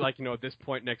that by at this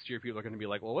point next year, people are going to be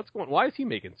like, well, why is he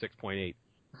making 6.8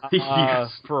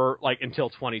 for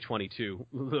until 2022?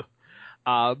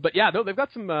 But yeah, no, they've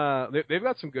got some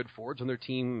good forwards on their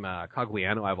team.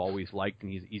 Cogliano, I've always liked,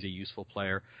 and he's a useful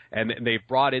player. And they've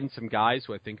brought in some guys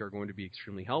who I think are going to be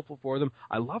extremely helpful for them.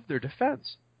 I love their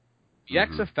defense.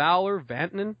 Bieksa, Fowler,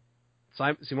 Vatanen,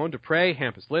 Simone Dupre,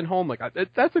 Hampus Lindholm,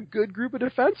 that's a good group of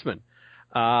defensemen.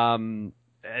 And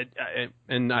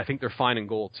I think they're fine in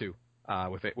goal too,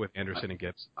 with Anderson and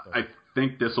Gibbs. So. I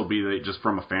think this will be just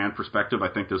from a fan perspective. I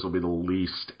think this will be the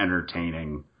least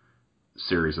entertaining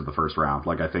series of the first round.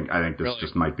 I think this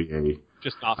just might be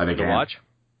just not fun to watch.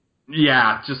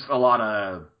 Yeah, just a lot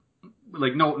of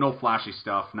no flashy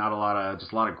stuff. Not a lot of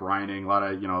just a lot of grinding. A lot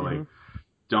of like.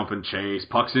 Dump and chase,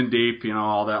 pucks in deep,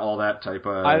 all that type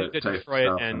of I think type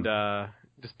Detroit stuff. And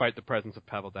despite the presence of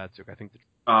Pavel Datsyuk, I think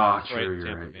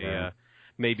Detroit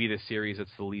may be the series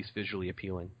that's the least visually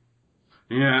appealing.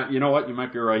 Yeah, you know what? You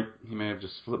might be right. He may have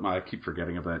just flipped I keep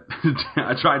forgetting of that.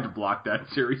 I tried to block that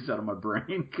series out of my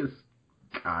brain because,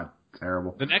 God,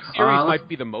 terrible. The next series might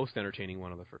be the most entertaining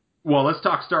one of the first. Well, let's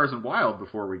talk Stars and Wild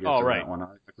before we get to that one,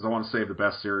 because I want to save the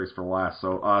best series for last.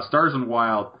 So, Stars and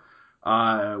Wild.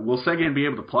 Will Seguin be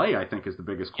able to play? I think is the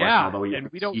biggest question. Although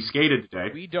he skated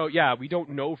today. We don't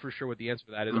know for sure what the answer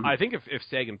to that is. Mm-hmm. I think if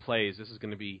Seguin plays, this is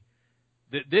going to be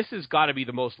this has got to be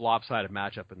the most lopsided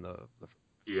matchup in the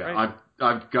right?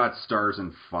 I've got Stars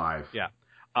in 5. Yeah,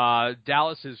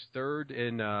 Dallas is third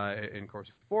in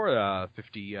Corsi 4,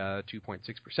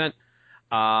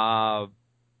 52.6%.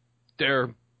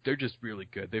 They're just really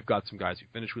good. They've got some guys who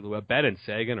finished really well. Ben and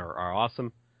Seguin are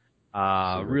awesome.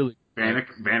 Really.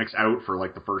 Vanek's out for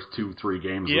the first 2-3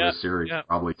 games of this series,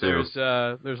 probably too.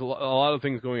 There's a lot of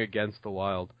things going against the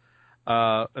Wild,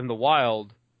 and the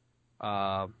Wild,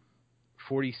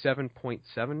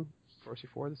 47.7 Corsi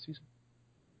 4 this season.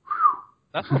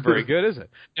 That's not very good, is it?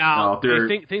 Now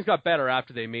things got better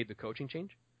after they made the coaching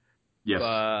change. Yes,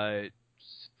 but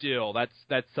still, that's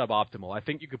suboptimal. I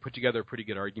think you could put together a pretty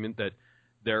good argument that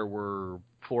there were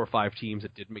 4 or 5 teams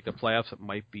that didn't make the playoffs that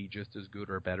might be just as good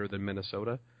or better than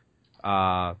Minnesota.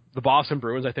 The Boston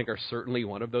Bruins, I think, are certainly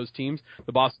one of those teams.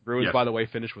 The Boston Bruins, by the way,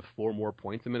 finished with 4 more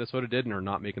points than Minnesota did and are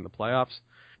not making the playoffs,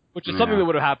 which is something that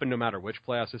would have happened no matter which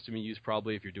playoff system you use,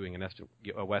 probably, if you're doing a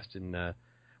West and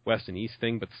East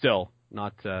thing. But still,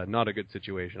 not a good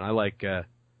situation. I like the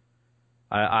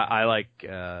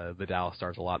Dallas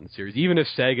Stars a lot in the series, even if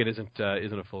Seguin isn't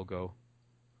a full go.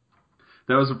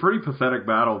 That was a pretty pathetic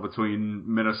battle between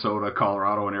Minnesota,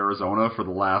 Colorado, and Arizona for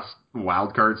the last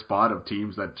wild card spot of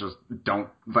teams that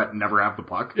never have the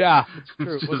puck. Yeah, it's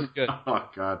true. It wasn't good. Oh,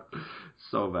 God.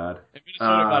 So bad. And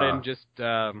Minnesota got in just,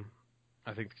 I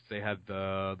think they had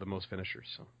the most finishers.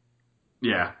 So.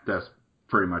 Yeah, that's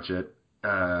pretty much it.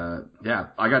 I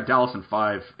got Dallas in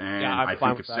 5, and I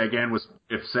think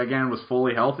if Seguin was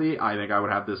fully healthy, I think I would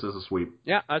have this as a sweep.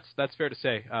 Yeah, that's fair to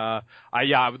say. I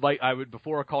would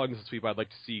before calling this a sweep, I'd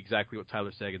like to see exactly what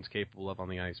Tyler Seguin's capable of on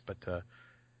the ice. But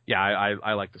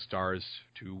I like the Stars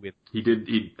to win. He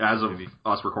as of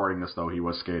us recording this though, he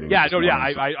was skating. Yeah,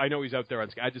 I know he's out there on.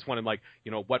 I just wanted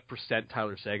what percent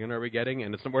Tyler Seguin are we getting,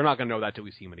 and we're not going to know that till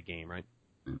we see him in a game, right?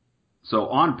 So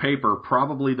on paper,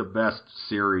 probably the best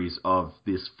series of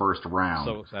this first round.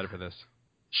 So excited for this.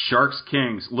 Sharks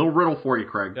Kings. Little riddle for you,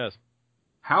 Craig. Yes.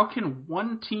 How can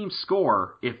one team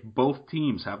score if both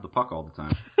teams have the puck all the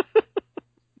time?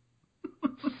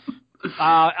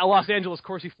 Los Angeles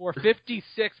Corsi 4,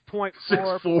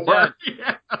 56.4%.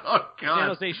 Yeah. Oh, God. San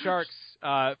Jose Sharks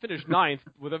finished 9th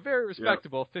with a very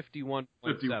respectable 51.7.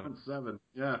 51.7,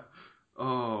 yeah.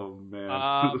 Oh,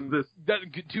 man.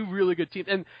 Two really good teams.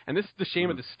 And this is the shame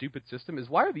of this stupid system, is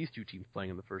why are these two teams playing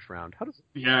in the first round? How does it...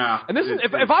 Yeah. And this is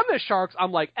if I'm the Sharks,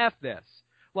 I'm like, F this.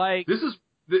 This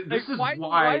This is why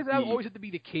does that always have to be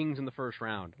the Kings in the first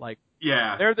round? Like,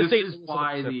 yeah, they're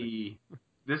the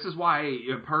this is why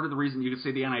part of the reason you could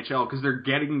say the NHL, because they're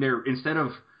getting their, instead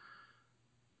of,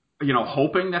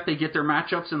 hoping that they get their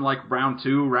matchups in like round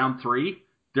 2, round 3,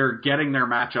 they're getting their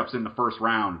matchups in the first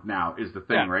round now is the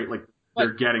thing, right? Like,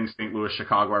 they're getting St. Louis,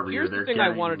 Chicago every year. Here's the thing I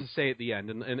wanted to say at the end,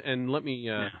 and let me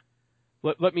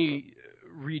let me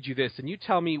read you this, and you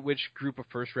tell me which group of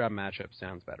first round matchups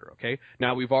sounds better. Okay.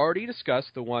 Now we've already discussed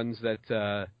the ones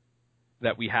that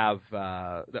we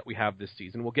have this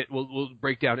season. We'll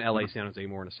break down LA, San Jose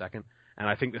more in a second, and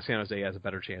I think that San Jose has a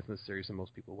better chance in this series than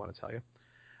most people want to tell you.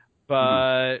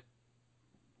 But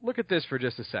look at this for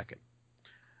just a second.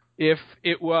 If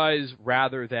it was,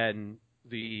 rather than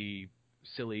the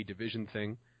silly division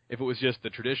thing, if it was just the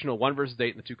traditional 1 versus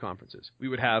 8 in the 2 conferences, we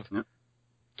would have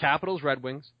Capitals, Red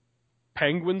Wings,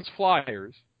 Penguins,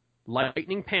 Flyers,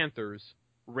 Lightning, Panthers,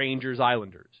 Rangers,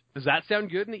 Islanders. Does that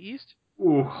sound good in the East?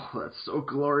 Ooh, that's so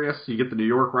glorious. You get the New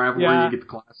York rivalry, you get the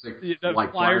classic. The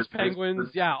Flyers, Penguins,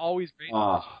 always great.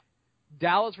 Oh.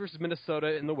 Dallas versus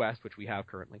Minnesota in the West, which we have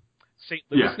currently. St.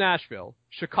 Louis, Nashville,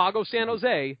 Chicago, San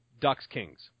Jose, Ducks,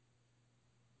 Kings.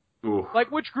 Ooh.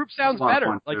 Like, which group sounds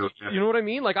better? Like, too, you know what I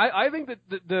mean? Like, I think that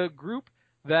the group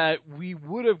that we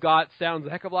would have got sounds a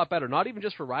heck of a lot better. Not even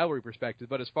just for rivalry perspective,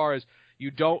 but as far as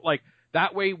you don't, like,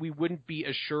 that way we wouldn't be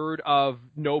assured of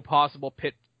no possible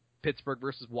Pittsburgh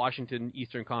versus Washington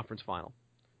Eastern Conference final.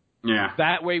 Yeah.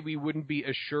 That way we wouldn't be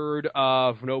assured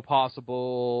of no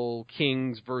possible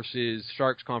Kings versus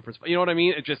Sharks Conference. You know what I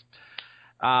mean? It just,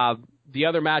 the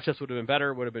other matchups would have been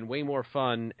better, would have been way more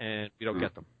fun, and we don't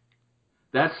get them.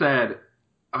 That said,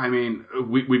 I mean,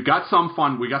 we've got some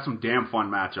fun. We got some damn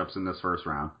fun matchups in this first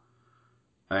round,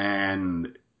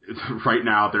 and right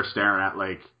now they're staring at,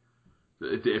 like,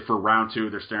 for round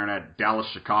 2, they're staring at Dallas,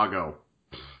 Chicago,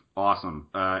 awesome.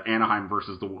 Anaheim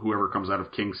versus whoever comes out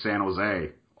of Kings, San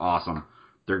Jose, awesome.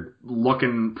 They're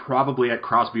looking probably at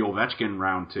Crosby, Ovechkin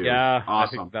round 2, awesome. I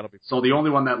think that'll be. So the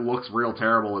only one that looks real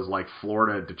terrible is like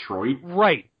Florida, Detroit,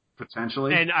 right?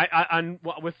 Potentially. And I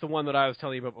with the one that I was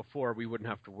telling you about before, we wouldn't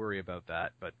have to worry about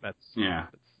that. But that's a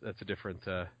different.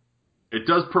 It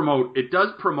does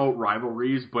promote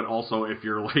rivalries, but also if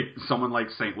you're like someone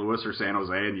like St. Louis or San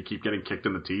Jose and you keep getting kicked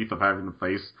in the teeth of having to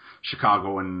face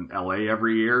Chicago and LA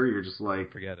every year, you're just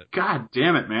like, forget it. God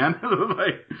damn it, man!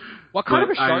 What kind of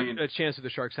a chance do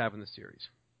the Sharks have in this series?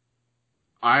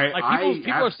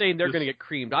 People are saying they're going to get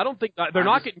creamed. I don't think they're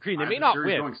not getting creamed. They may not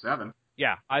win. Going 7.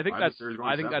 Yeah, I think that's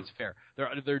fair.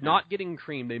 They're not getting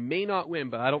creamed. They may not win,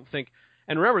 but I don't think.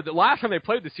 And remember, the last time they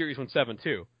played the series went 7-2.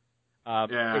 It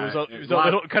was a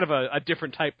little kind of a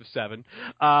different type of 7.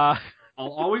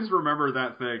 I'll always remember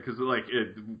that thing because, like,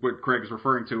 what Craig's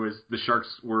referring to is the Sharks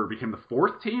became the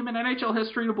 4th team in NHL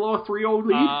history to blow a 3-0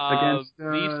 lead against.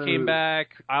 Leafs came back,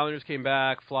 Islanders came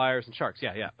back, Flyers and Sharks.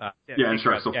 And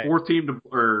Sharks. So fourth team to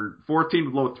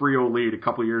blow a 3-0 lead a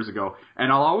couple years ago,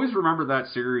 and I'll always remember that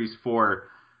series for.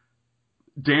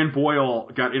 Dan Boyle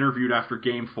got interviewed after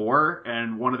Game 4,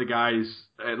 and one of the guys,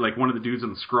 like one of the dudes in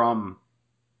the scrum,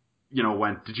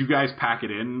 went, "Did you guys pack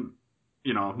it in?"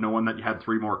 Knowing that you had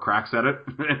 3 more cracks at it.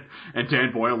 And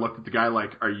Dan Boyle looked at the guy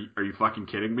like, are you fucking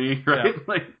kidding me? Right?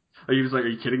 Yeah. He was like, are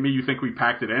you kidding me? You think we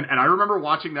packed it in? And I remember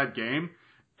watching that game,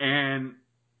 and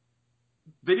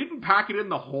they didn't pack it in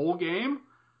the whole game,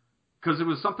 because it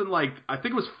was something like, I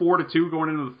think it was 4-2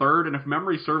 going into the third, and if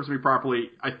memory serves me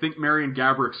properly, I think Marian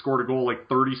Gaborik scored a goal like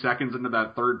 30 seconds into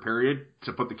that third period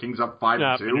to put the Kings up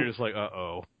 5-2. And you're just like,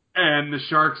 uh-oh. And the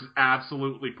Sharks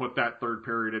absolutely put that third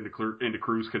period into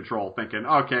cruise control, thinking,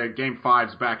 okay, Game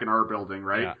 5's back in our building,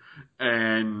 right? Yeah.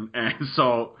 And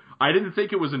so I didn't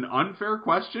think it was an unfair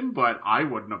question, but I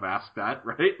wouldn't have asked that,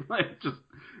 right? Like, just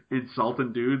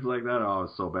insulting dudes like that. Oh,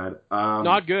 it's so bad.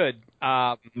 Not good.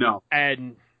 No.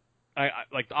 And I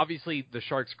obviously the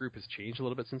Sharks group has changed a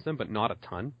little bit since then, but not a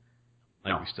ton.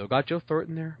 We still got Joe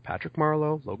Thornton there, Patrick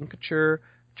Marleau, Logan Couture,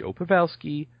 Joe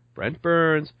Pavelski, Brent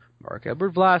Burns,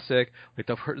 Marc-Edouard Vlasic.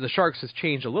 The Sharks has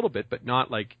changed a little bit, but not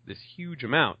like this huge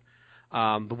amount.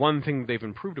 The one thing they've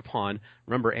improved upon,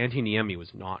 remember, Antti Niemi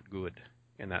was not good,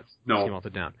 and that's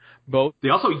melted down. They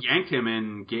also yanked him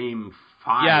in Game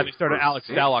 5. Yeah, they started Alex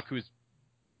Stalock, who's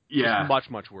just much,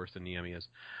 much worse than Niemi is.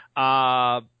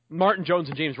 Martin Jones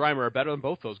and James Reimer are better than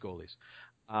both those goalies.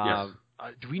 Yes.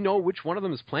 Do we know which one of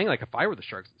them is playing? Like, if I were the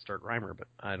Sharks, I'd start Reimer, but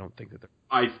I don't think that they're...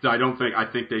 I don't think... I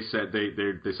think they said they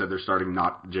said they're starting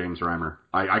not James Reimer.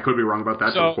 I could be wrong about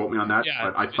that, so don't quote me on that,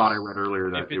 but I thought I read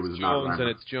earlier that it was not Reimer. If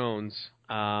it's Jones,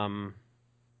 then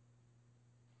it's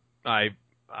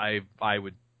Jones. I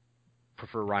would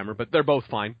prefer Reimer, but they're both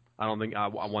fine. I don't think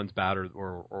one's bad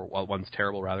or one's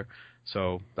terrible, rather.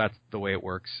 So that's the way it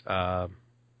works. I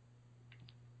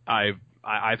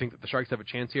think that the Sharks have a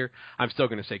chance here. I'm still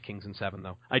going to say Kings in 7,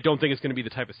 though. I don't think it's going to be the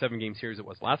type of 7-game series it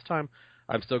was last time.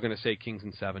 I'm still going to say Kings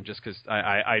in 7 just because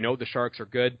I know the Sharks are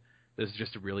good. This is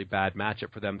just a really bad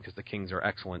matchup for them because the Kings are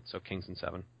excellent, so Kings in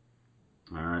 7.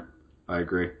 All right. I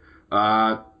agree.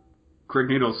 Craig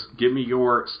Needles, give me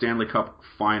your Stanley Cup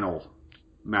final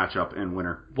matchup and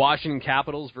winner. Washington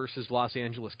Capitals versus Los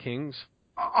Angeles Kings.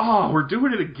 Oh, we're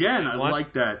doing it again. I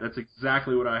like that. That's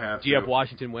exactly what I have. Do you have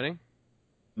Washington winning?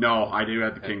 No, I do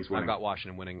have the Kings winning. I've got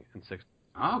Washington winning in 6.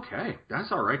 Okay, that's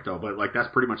all right though. But that's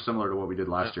pretty much similar to what we did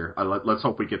last year. Let's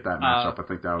hope we get that matchup. I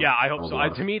think that. Yeah, I hope so.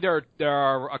 To me, there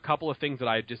are a couple of things that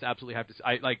I just absolutely have to.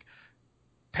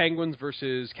 Penguins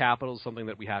versus Capitals, something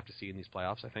that we have to see in these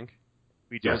playoffs. I think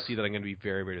we don't see that. I'm going to be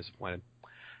very, very disappointed.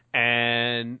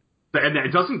 And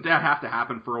doesn't that have to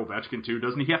happen for Ovechkin too?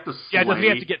 Doesn't he have to? Yeah, doesn't he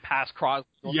have to get past Crosby?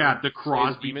 Yeah, the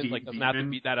Crosby demons. Doesn't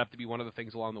have to be one of the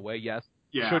things along the way? Yes.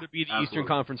 Yeah, should it be the Eastern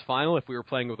Conference Final if we were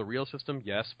playing with a real system?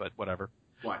 Yes, but whatever.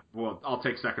 What? Well, I'll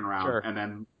take second round, sure.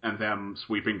 and them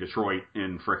sweeping Detroit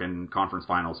in frickin' conference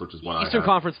finals, which is what Eastern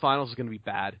Conference Finals is going to be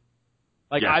bad.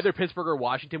 Yes. Either Pittsburgh or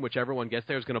Washington, whichever one gets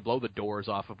there, is going to blow the doors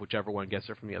off of whichever one gets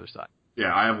there from the other side.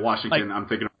 Yeah, I have Washington. I'm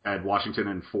thinking I had Washington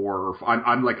in 4.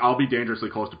 I'll be dangerously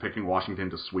close to picking Washington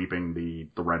to sweeping the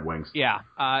Red Wings. Yeah,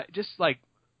 just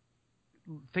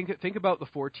think about the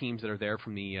 4 teams that are there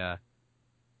from the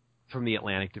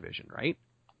Atlantic Division, right?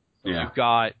 Yeah. You've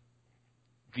got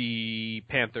the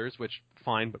Panthers, which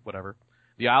fine, but whatever.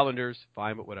 The Islanders,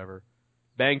 fine, but whatever.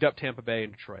 Banged up Tampa Bay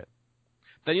and Detroit.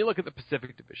 Then you look at the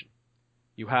Pacific Division.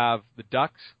 You have the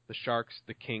Ducks, the Sharks,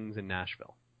 the Kings, and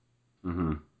Nashville.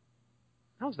 Mm-hmm.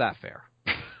 How's that fair?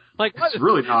 It's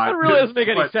really not. That really doesn't make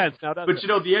any sense now, does it?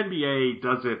 But the NBA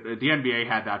does it. The NBA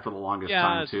had that for the longest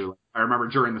time too. I remember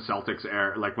during the Celtics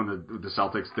era, when the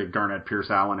Celtics, the Garnett,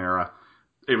 Pierce, Allen era,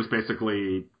 it was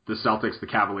basically the Celtics, the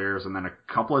Cavaliers, and then a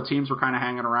couple of teams were kind of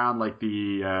hanging around, like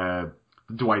the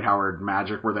Dwight Howard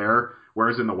Magic were there.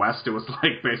 Whereas in the West, it was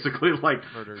basically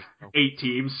 8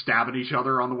 teams stabbing each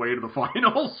other on the way to the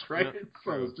finals, right? Yeah.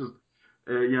 So it's just,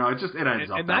 it ends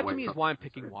up and that to me is why I'm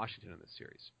picking Washington in this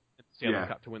series. Stanley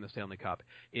Cup to win the Stanley Cup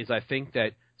is I think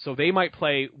that they might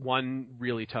play one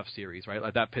really tough series, right?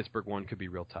 Like that Pittsburgh one could be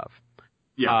real tough.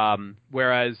 Yeah.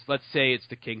 Whereas let's say it's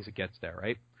the Kings that gets there,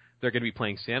 right? They're going to be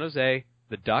playing San Jose,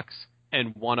 the Ducks,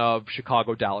 and one of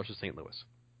Chicago, Dallas, or St. Louis.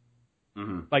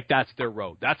 Mm-hmm. That's their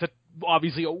road. That's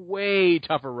obviously a way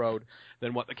tougher road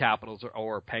than what the Capitals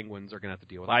or Penguins are going to have to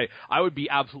deal with. I would be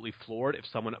absolutely floored if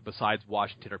someone besides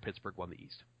Washington or Pittsburgh won the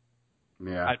East.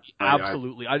 Yeah,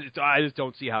 absolutely. I just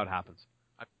don't see how it happens.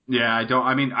 Yeah, I don't.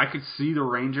 I mean, I could see the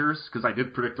Rangers, because I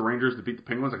did predict the Rangers to beat the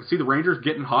Penguins. I could see the Rangers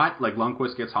getting hot,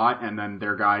 Lundqvist gets hot, and then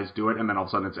their guys do it, and then all of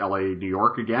a sudden it's LA, New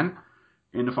York again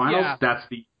in the finals. Yeah. That's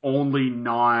the only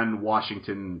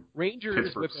non-Washington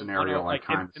Pittsburgh scenario I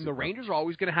kind of see. And the Rangers are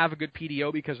always going to have a good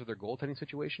PDO because of their goaltending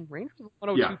situation. Rangers have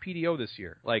 102 PDO this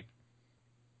year.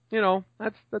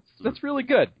 That's really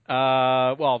good.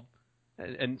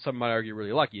 And some might argue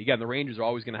really lucky. Again, the Rangers are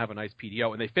always going to have a nice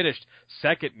PDO, and they finished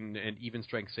second in even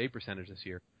strength save percentage this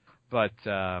year. But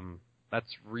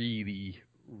that's really,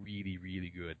 really,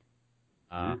 really good.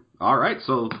 All right,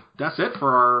 so that's it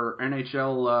for our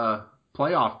NHL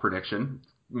playoff prediction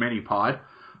mini-pod.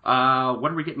 When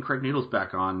are we getting Craig Needles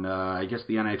back on? I guess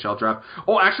the NHL draft.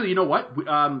 Oh, actually, you know what?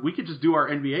 We could just do our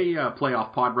NBA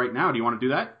playoff pod right now. Do you want to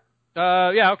do that?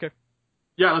 Yeah, okay.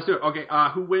 Yeah, let's do it. Okay,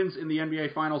 who wins in the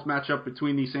NBA Finals matchup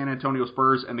between the San Antonio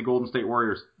Spurs and the Golden State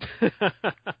Warriors?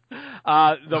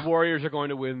 The Warriors are going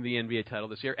to win the NBA title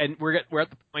this year, and we're at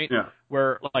the point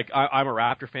where I'm a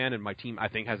Raptor fan, and my team I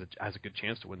think has a good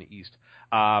chance to win the East.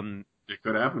 It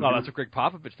could happen. Well, that's what Greg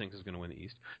Popovich thinks is going to win the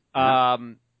East.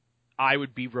 I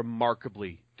would be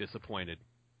remarkably disappointed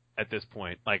at this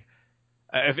point.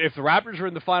 If the Raptors were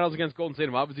in the finals against Golden State,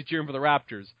 I'm obviously cheering for the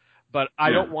Raptors. But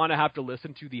I don't want to have to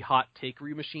listen to the hot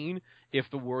takery machine if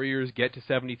the Warriors get to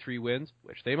 73 wins,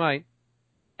 which they might,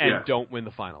 and don't win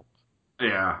the finals.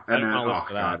 Yeah, and then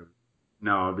God.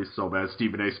 No, it'd be so bad.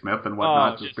 Stephen A. Smith and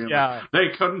whatnot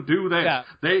they couldn't do this. Yeah.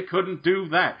 They couldn't do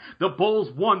that. The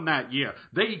Bulls won that year.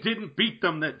 They didn't beat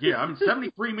them that year.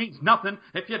 73 means nothing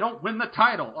if you don't win the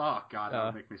title. Oh God, that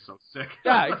would make me so sick.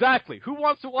 Yeah, exactly. Who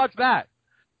wants to watch that?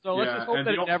 So let's just hope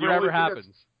that it never ever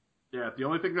happens. Yeah, the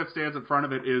only thing that stands in front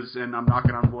of it is, and I'm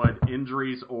knocking on wood,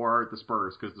 injuries or the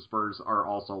Spurs, because the Spurs are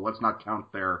also, let's not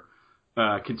count their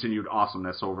continued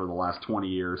awesomeness over the last 20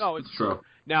 years. No, it's true.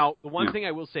 Now, the one thing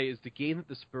I will say is the game that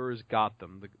the Spurs got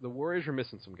them, the Warriors are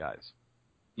missing some guys.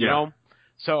 You know?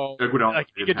 So, like,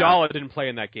 Iguodala didn't play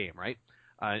in that game, right?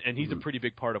 And he's a pretty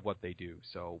big part of what they do.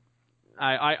 So,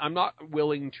 I'm not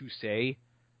willing to say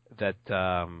that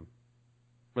I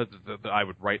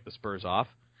would write the Spurs off,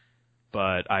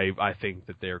 but I think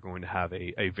that they're going to have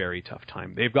a very tough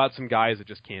time. They've got some guys that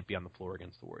just can't be on the floor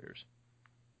against the Warriors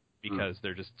because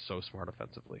they're just so smart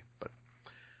offensively. But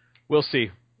we'll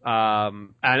see.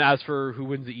 And as for who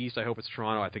wins the East, I hope it's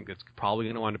Toronto. I think it's probably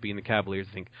going to wind up being the Cavaliers.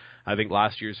 I think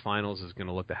last year's finals is going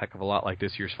to look a heck of a lot like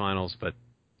this year's finals. But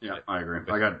yeah, I agree.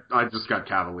 I just got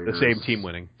Cavaliers. The same team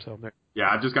winning. So yeah,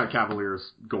 I've just got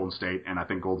Cavaliers, Golden State, and I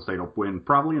think Golden State will win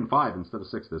probably in 5 instead of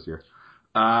 6 this year.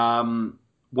 One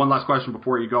last question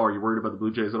before you go: are you worried about the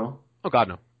Blue Jays at all? Oh God,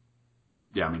 no.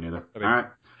 Yeah, me neither. Okay. All right,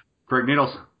 Craig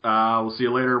Needles. We'll see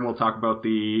you later, and we'll talk about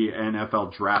the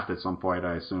NFL draft at some point,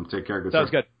 I assume. Take care. Good. Sounds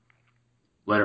good.